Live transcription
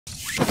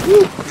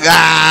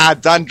Ah,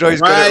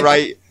 Dandroid's got it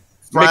right.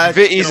 Fried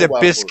McVitie's chicken a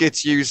waffles.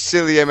 biscuit, you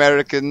silly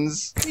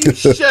Americans. You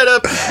shut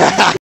up,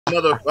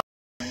 motherfucker.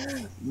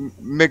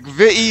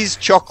 McVitie's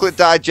chocolate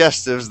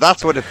digestives,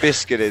 that's what a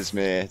biscuit is,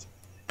 mate.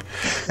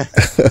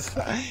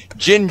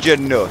 Ginger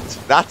nut,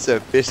 that's a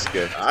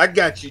biscuit. I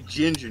got you,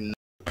 ginger nut.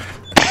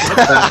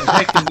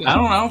 I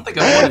don't think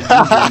I want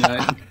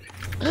a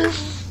ginger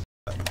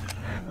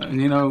nut.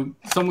 You know,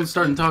 someone's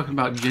starting talking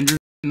about ginger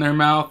in their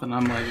mouth, and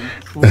I'm like,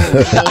 whoa.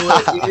 You know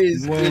what?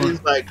 It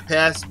is like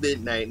past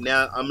midnight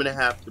now. I'm gonna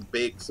have to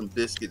bake some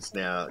biscuits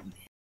now.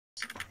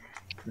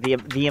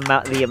 The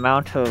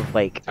amount of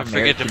like Don't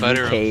forget to American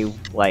butter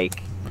UK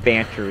like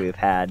banter we've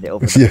had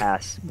over the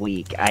past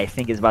week, I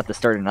think is about to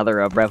start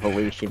another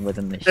revolution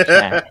within the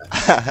chat.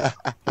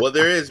 Well,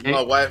 there is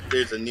my wife.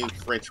 There's a new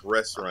French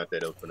restaurant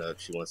that opened up.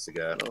 She wants to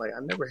go. I'm like, I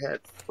never had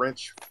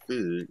French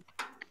food.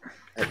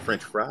 I had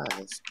French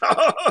fries,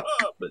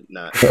 but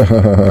not.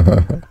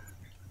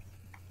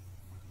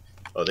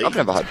 Oh, I've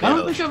never had I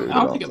don't French think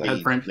food. I've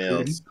had French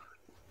food.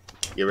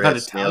 You ever Had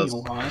had Italian snails?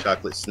 a lot.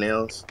 Chocolate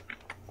snails?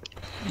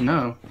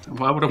 No,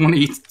 why would I want to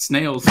eat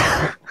snails?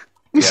 Yeah,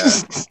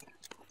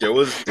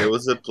 there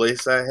was a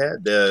place I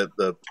had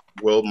the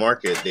World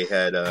Market. They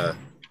had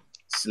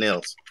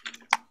snails.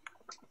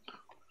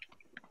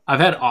 I've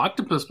had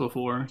octopus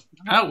before.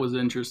 That was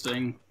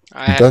interesting.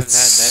 I haven't had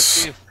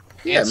that too.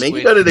 Yeah, And man, you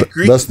squid. go to the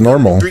Greek. That's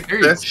normal. Greek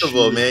Very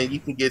festival, cheap. man. You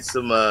can get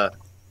some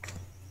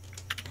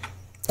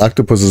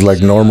Octopus is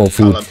like normal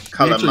food. I actually just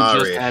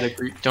calamari. had a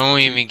Greek. Don't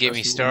even get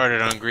me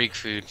started on Greek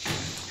food.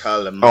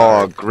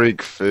 Calamari. Oh,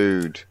 Greek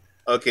food.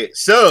 Okay,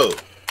 so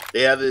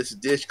they have this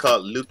dish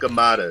called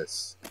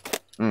lucamadas.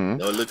 Mm. You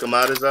know what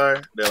lucamadas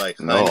are? They're like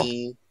No.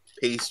 honey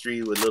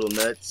pastry with little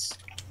nuts.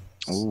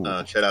 Ooh.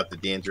 Shout out to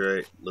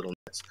Dandroid, little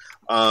nuts.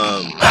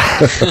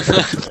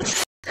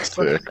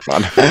 Sick,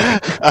 man.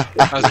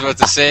 I was about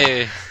to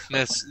say,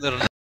 that's little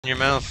in your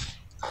mouth.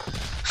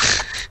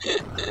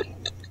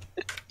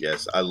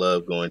 Yes, I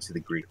love going to the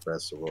Greek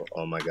festival.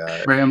 Oh my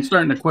god, Ray, I'm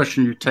starting to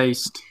question your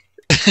taste.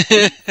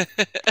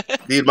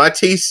 dude, my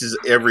taste is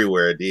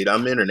everywhere, dude.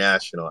 I'm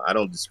international. I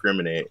don't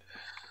discriminate.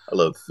 I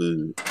love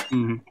food.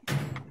 Mhm.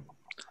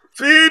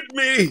 Feed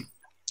me.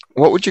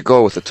 What would you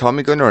go with, a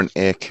Tommy gun or an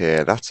AK?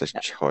 That's a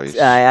choice.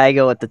 I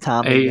go with the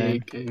Tommy gun.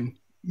 AAK.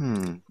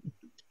 Hmm.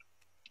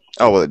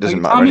 Oh, well, it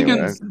doesn't matter Tommy anyway.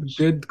 gun's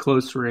good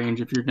close range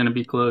if you're going to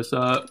be close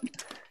up.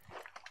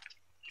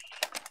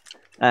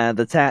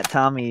 The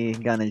Tommy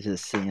gun is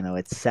just, you know,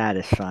 it's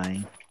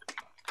satisfying.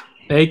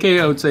 The AK,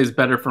 I would say, is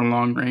better for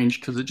long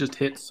range because it just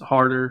hits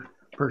harder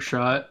per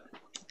shot.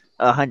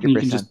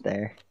 100%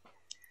 there.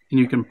 And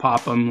you can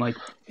pop them like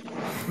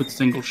with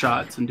single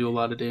shots and do a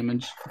lot of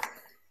damage.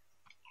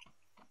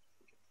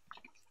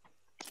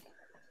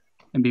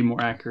 And be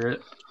more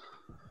accurate.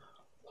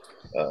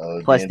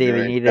 Plus,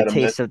 David, you need a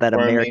taste of that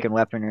American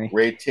weaponry.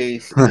 Great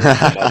taste.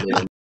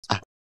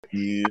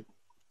 You.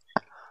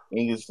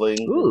 English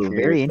language. Ooh,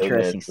 very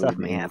interesting stuff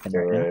may happen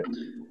right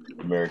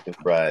now. American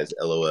fries,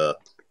 LOL.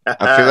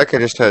 I feel like I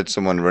just heard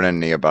someone running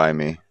nearby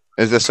me.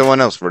 Is there someone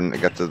else running to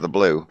get to the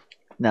blue?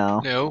 No.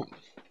 No.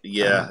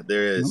 Yeah,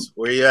 there is.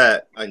 Where you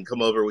at? I can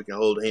come over. We can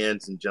hold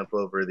hands and jump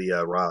over the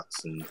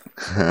rocks. And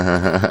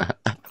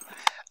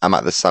I'm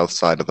at the south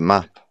side of the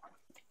map.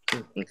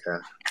 okay,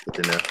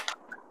 good to know.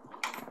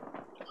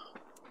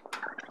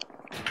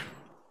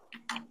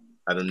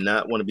 I do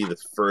not want to be the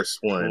first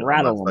one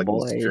Rattle on my 'em, fucking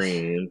boys.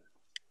 stream.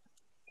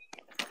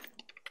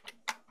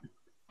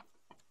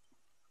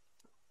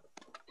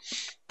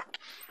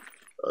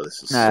 Oh,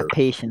 this is so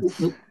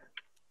Patience.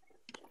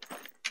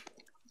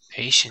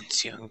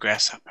 Patience, young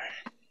grasshopper.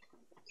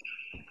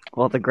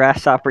 Well, the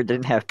grasshopper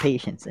didn't have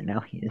patience, and now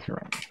he is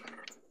right.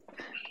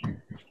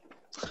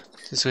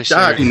 Just wish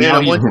Doc, there- man, I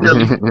want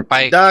you to,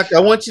 Bike. Doc, I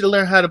want you to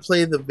learn how to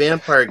play the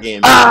vampire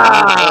game.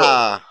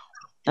 Ah!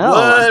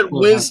 What?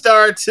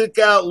 Windstar took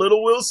out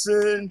Little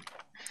Wilson.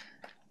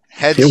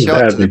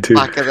 Headshot to the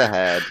back of the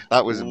head.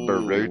 That was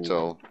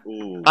brutal.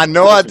 I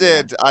know I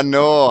did. I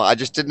know. I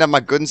just didn't have my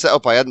gun set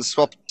up. I hadn't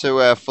swapped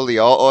to fully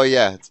auto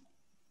yet.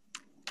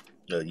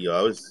 Yo,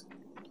 I was.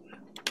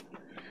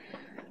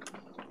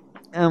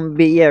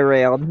 But yeah,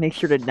 Ray, I'll make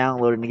sure to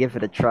download it and give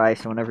it a try.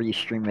 So whenever you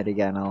stream it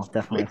again, I'll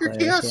definitely Maker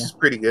play Chaos it. is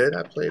pretty good.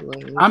 I played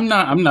one. I'm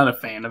not a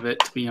fan of it,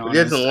 to be He honest.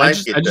 doesn't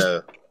like it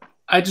though.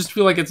 I just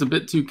feel like it's a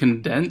bit too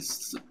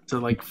condensed to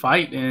like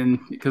fight in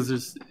because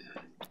there's.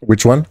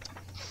 Which one?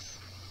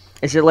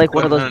 Is it like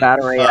one of those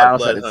battle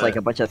royales that it's Blood like a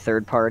Hunt. bunch of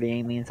third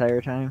partying the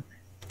entire time?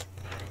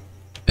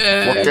 What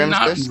game's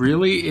Not this?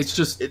 really. It's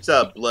just. It's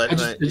a Blood I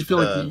just, Hunt. I just It's feel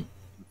a like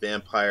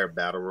vampire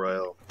battle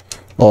royale.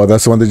 Oh,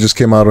 that's the one that just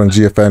came out on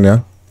GFN,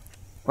 yeah?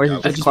 Or is I it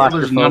I just just feel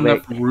there's not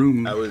enough claustrophobic?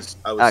 room I was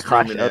Clash-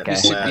 streaming that okay.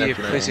 Used to be a last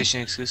night.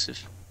 PlayStation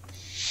exclusive.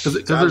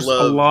 because I there's a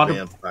love lot of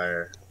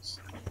vampire.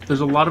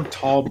 there's a lot of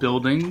tall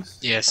buildings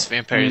Yes,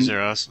 vampires And-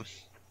 are awesome.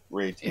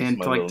 Ray takes and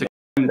my like little- to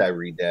Why did I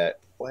read that?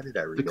 Why did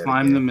I read to that?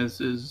 climb again? them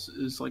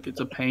is like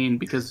it's a pain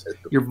because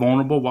you're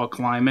vulnerable while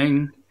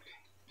climbing,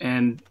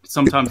 and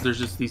sometimes there's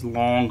just these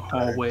long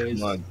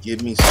hallways, Come on,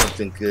 give me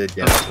something good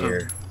down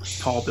here.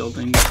 tall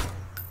buildings.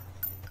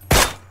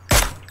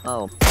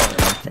 Oh, poor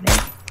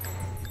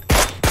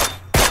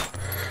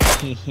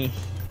Anthony.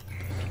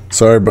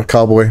 Sorry, but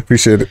Cowboy,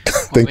 appreciate it.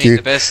 Thank you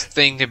The best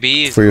thing to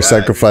be is for your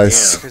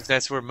sacrifice. because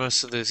that's where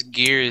most of this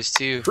gear is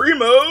too.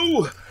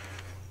 Primo.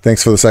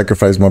 Thanks for the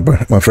sacrifice, my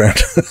friend.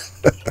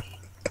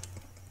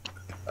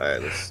 All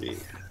right, let's see.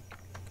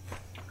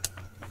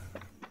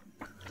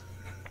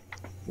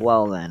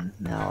 Well then,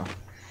 now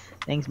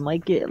things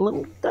might get a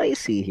little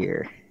dicey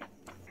here.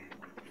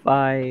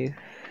 5,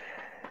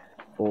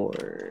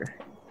 4,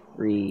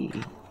 3,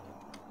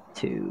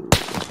 2.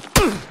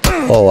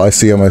 Oh, I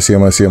see him. Head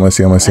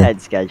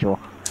schedule.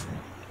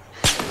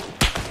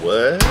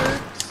 What?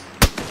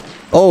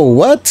 Oh,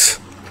 what?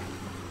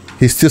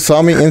 He still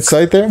saw me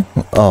inside there?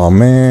 Oh,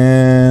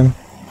 man.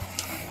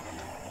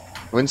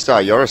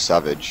 Winstar, you're a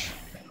savage.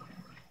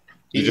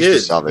 He You're just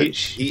is. a savage.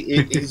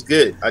 He's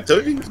good. I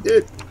told you he's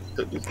good.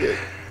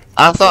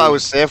 I thought I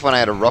was safe when I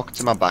had a rock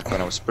to my back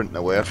when I was sprinting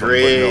away from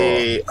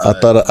him.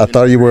 But no. I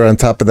thought you were on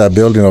top of that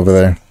building over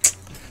there.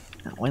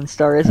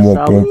 Winstar is a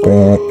solid.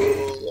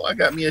 Oh, I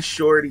got me a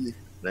shorty.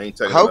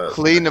 How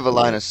clean of a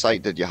line of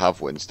sight did you have,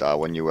 Winstar,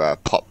 when you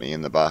popped me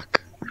in the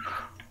back?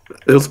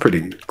 It was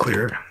pretty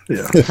clear.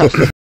 Yeah. I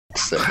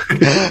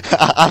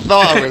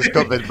thought I was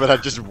covered, but I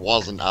just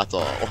wasn't at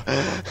all.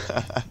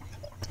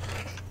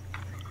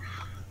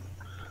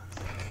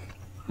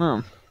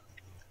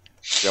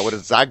 Yeah, I would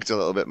have zagged a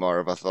little bit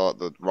more if I thought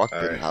the rock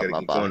didn't have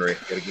my back.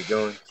 Gotta get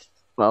going.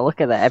 Well, look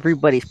at that.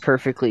 Everybody's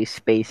perfectly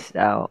spaced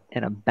out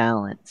in a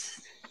balance.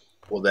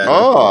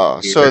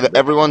 Well, so that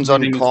everyone's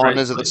on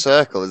corners of the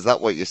circle. Is that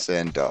what you're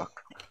saying, Doc?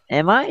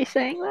 Am I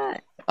saying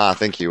that? I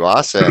think you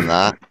are saying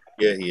that.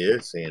 Yeah, he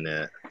is saying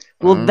that.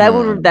 Well, that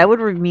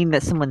would mean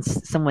that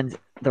someone's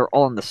they're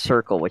all in the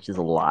circle, which is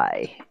a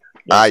lie.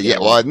 Yeah.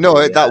 Well,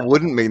 no, that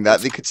wouldn't mean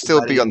that. They could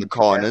still be on the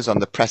corners, on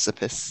the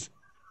precipice.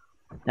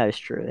 That is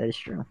true.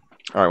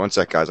 All right, one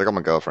sec, guys. I got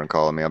my girlfriend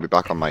calling me. I'll be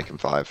back on mic in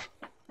 5.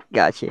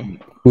 Gotcha.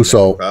 Who's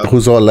all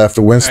left?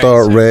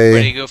 Winstar, Right, so Ray.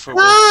 ready to go for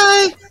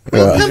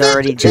He's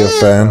already dead.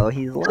 fan.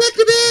 He's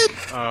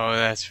left. Oh,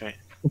 that's right.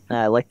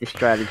 I like the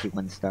strategy,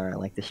 Winstar. I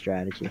like the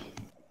strategy.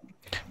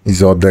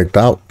 He's all decked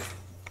out.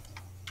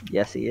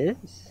 Yes, he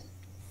is.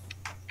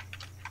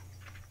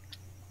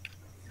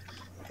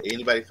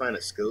 Anybody find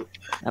a scope?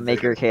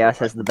 Maker Chaos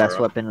has the best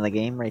weapon in the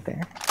game right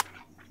there.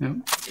 Yep.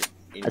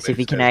 Let's see if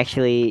he can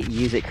actually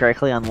use it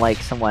correctly, unlike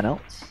someone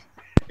else.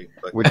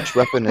 Which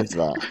weapon is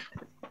that?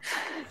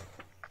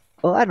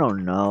 Well, I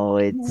don't know.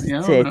 I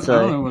don't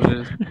know what it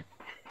is.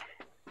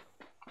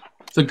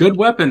 It's a good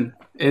weapon.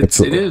 It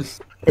is.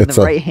 In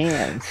the right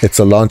hands. It's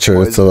a launcher.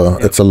 It's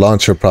a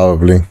launcher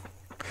probably.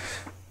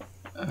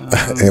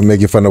 And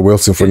making fun of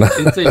Wilson for that.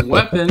 It's a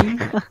weapon.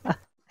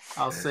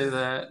 I'll say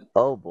that.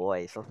 Oh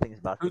boy, something's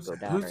about to go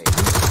down right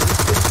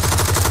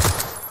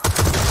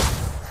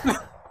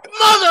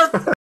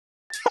Mother!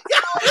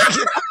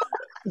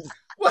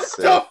 What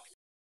the?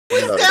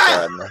 What is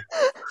that?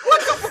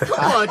 What the?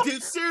 Come on,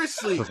 dude.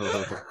 Seriously.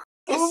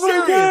 Oh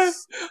my god!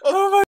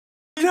 Oh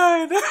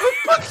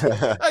my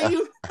god!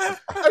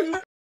 Are you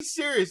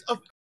serious? A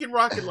fucking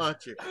rocket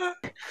launcher.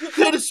 You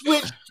could have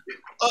switched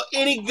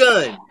any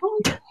gun.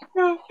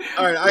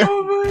 Alright,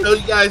 so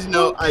you guys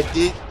know I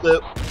did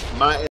clip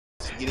my ass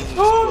getting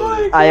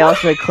exploded.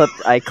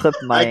 I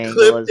clipped my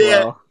angle as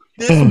well.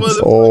 This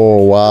motherfucker.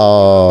 Oh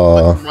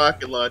wow.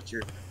 Rocket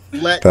launcher.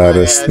 That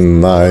is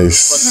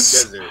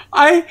nice.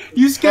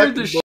 You scared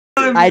the shit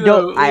out of me.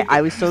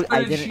 I was so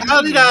I didn't.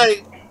 How did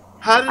I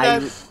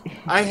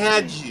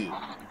had you.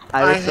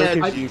 I was so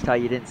confused how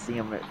you didn't see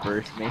him at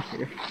first,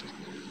 Maker.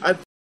 I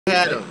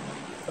had him.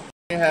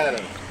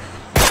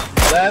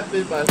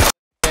 Laughing my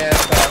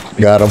ass off.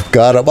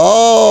 Got him.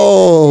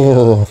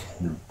 Oh!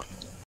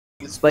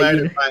 He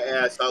splattered my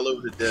ass all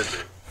over the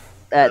desert.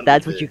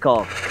 That's what you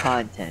call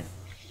content.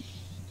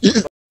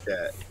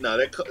 No,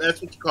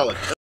 that's what you call it.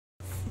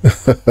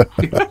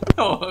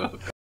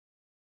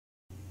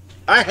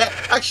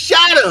 I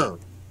shot him.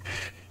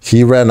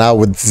 He ran out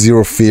with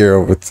zero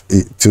fear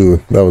too.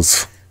 That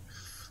was.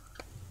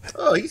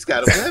 Oh, he's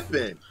got a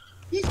weapon.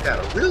 He's got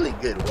a really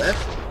good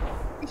weapon.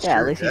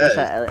 At least he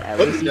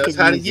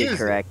can use it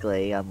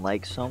correctly,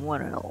 unlike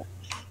someone else.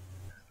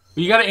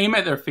 You gotta aim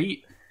at their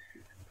feet.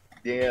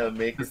 Damn,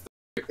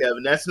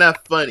 Kevin, that's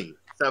not funny.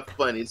 It's not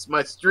funny. It's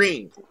my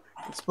stream.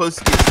 It's supposed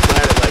to get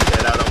splattered like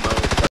that out on my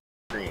own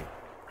stream.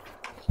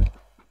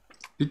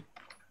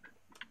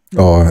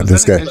 Oh,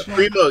 this guy.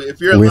 Primo, if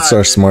you're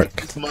Winstar's smart.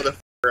 Take this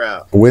motherfucker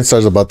out.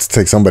 Winstar's about to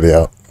take somebody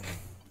out.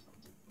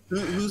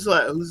 Who's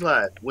live?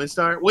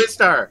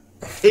 Winstar,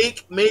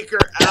 take Maker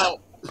out,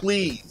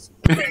 please.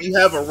 If you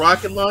have a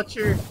rocket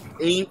launcher,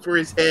 aim for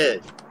his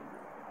head.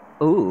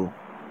 Ooh.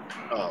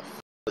 Oh,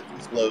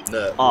 he's loading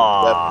up.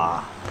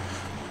 Aww.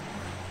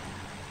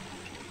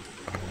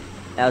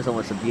 That was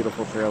almost a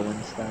beautiful throw,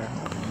 Winstar.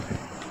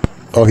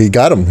 Oh, he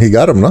got him,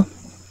 no?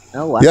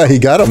 Oh, wow. Yeah, he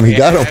got him. Hey,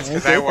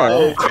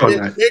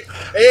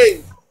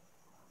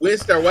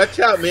 Winstar, watch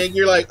out, man.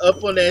 You're like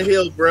up on that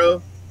hill,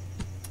 bro.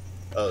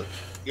 Oh,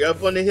 you're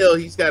up on the hill.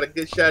 He's got a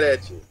good shot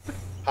at you.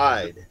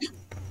 Hide.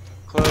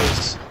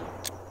 Close.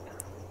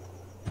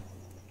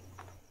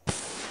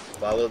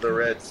 Follow the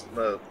red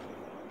smoke.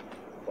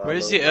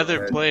 Where's the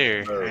other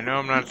player? I know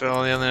I'm not the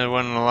only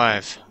one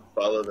alive.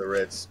 Follow the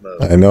red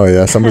smoke. I know,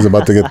 yeah. Somebody's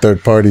about to get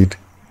third-partied.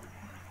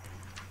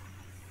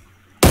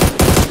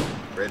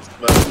 Red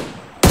smoke.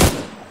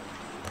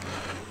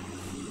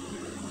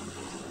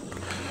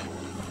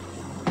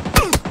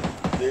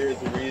 There's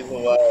a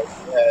reason why I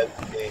had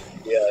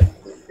chaos in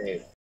this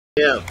game.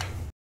 Damn.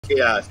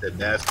 Chaos, that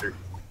bastard.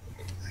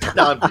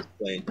 No, I'm just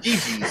playing.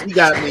 GG's, he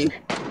got me.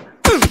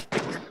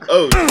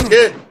 Oh,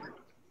 shit.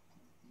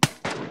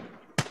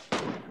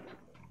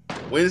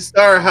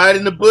 Windstar, hide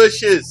in the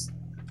bushes.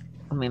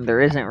 I mean, there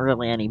isn't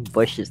really any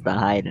bushes to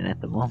hide in at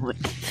the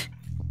moment.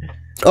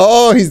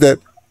 Oh, he's dead.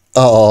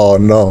 Oh,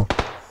 no.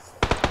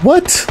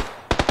 What?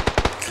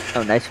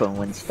 Oh, nice one,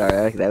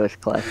 Windstar. That was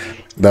clutch.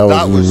 That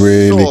was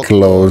really so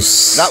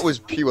close. That was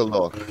pure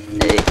luck.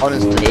 Hey,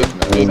 Honestly.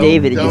 hey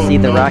David, did you see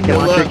the rocket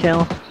launcher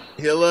kill?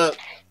 Heal up.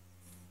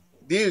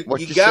 Dude,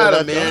 What, you you got said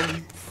him, that,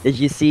 man. Did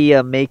you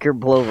see Maker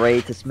blow Ray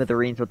to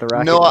smithereens with the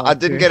rocket No, launcher? I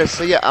didn't get to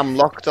see it. I'm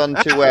locked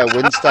onto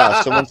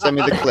Windstar. Someone send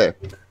me the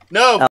clip.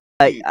 No.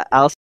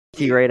 I'll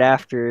see you right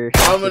after.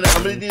 I'm gonna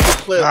do the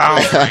clip.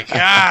 Oh my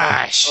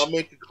gosh! I'll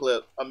make a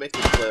clip. But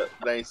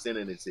I ain't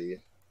sending it to you.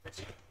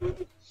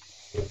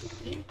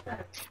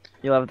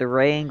 You'll have the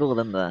Ray angle,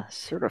 then the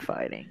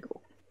certified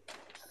angle.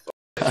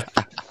 How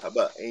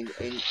about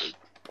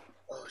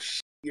oh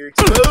shit, you're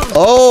exposed.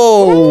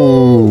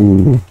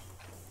 Oh!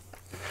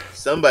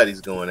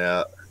 Somebody's going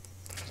out.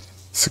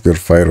 It's a good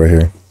fight right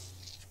here.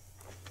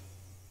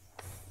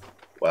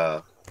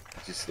 Wow.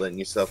 Just letting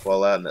yourself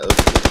fall out in the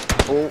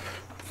ocean.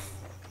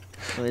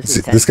 Oh,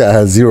 This guy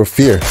has zero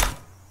fear.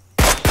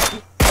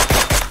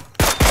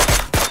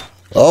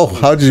 Oh,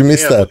 how did you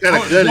miss that? What kind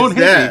of gun is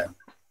that?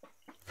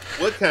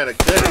 What kind of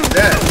gun is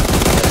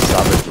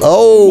that?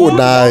 Oh,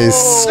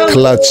 nice.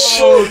 Clutch.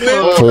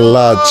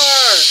 Clutch.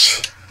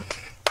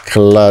 That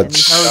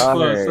was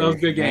close. That was a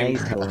good game.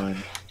 Nice one.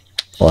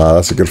 Wow,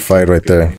 that's a good fight right there.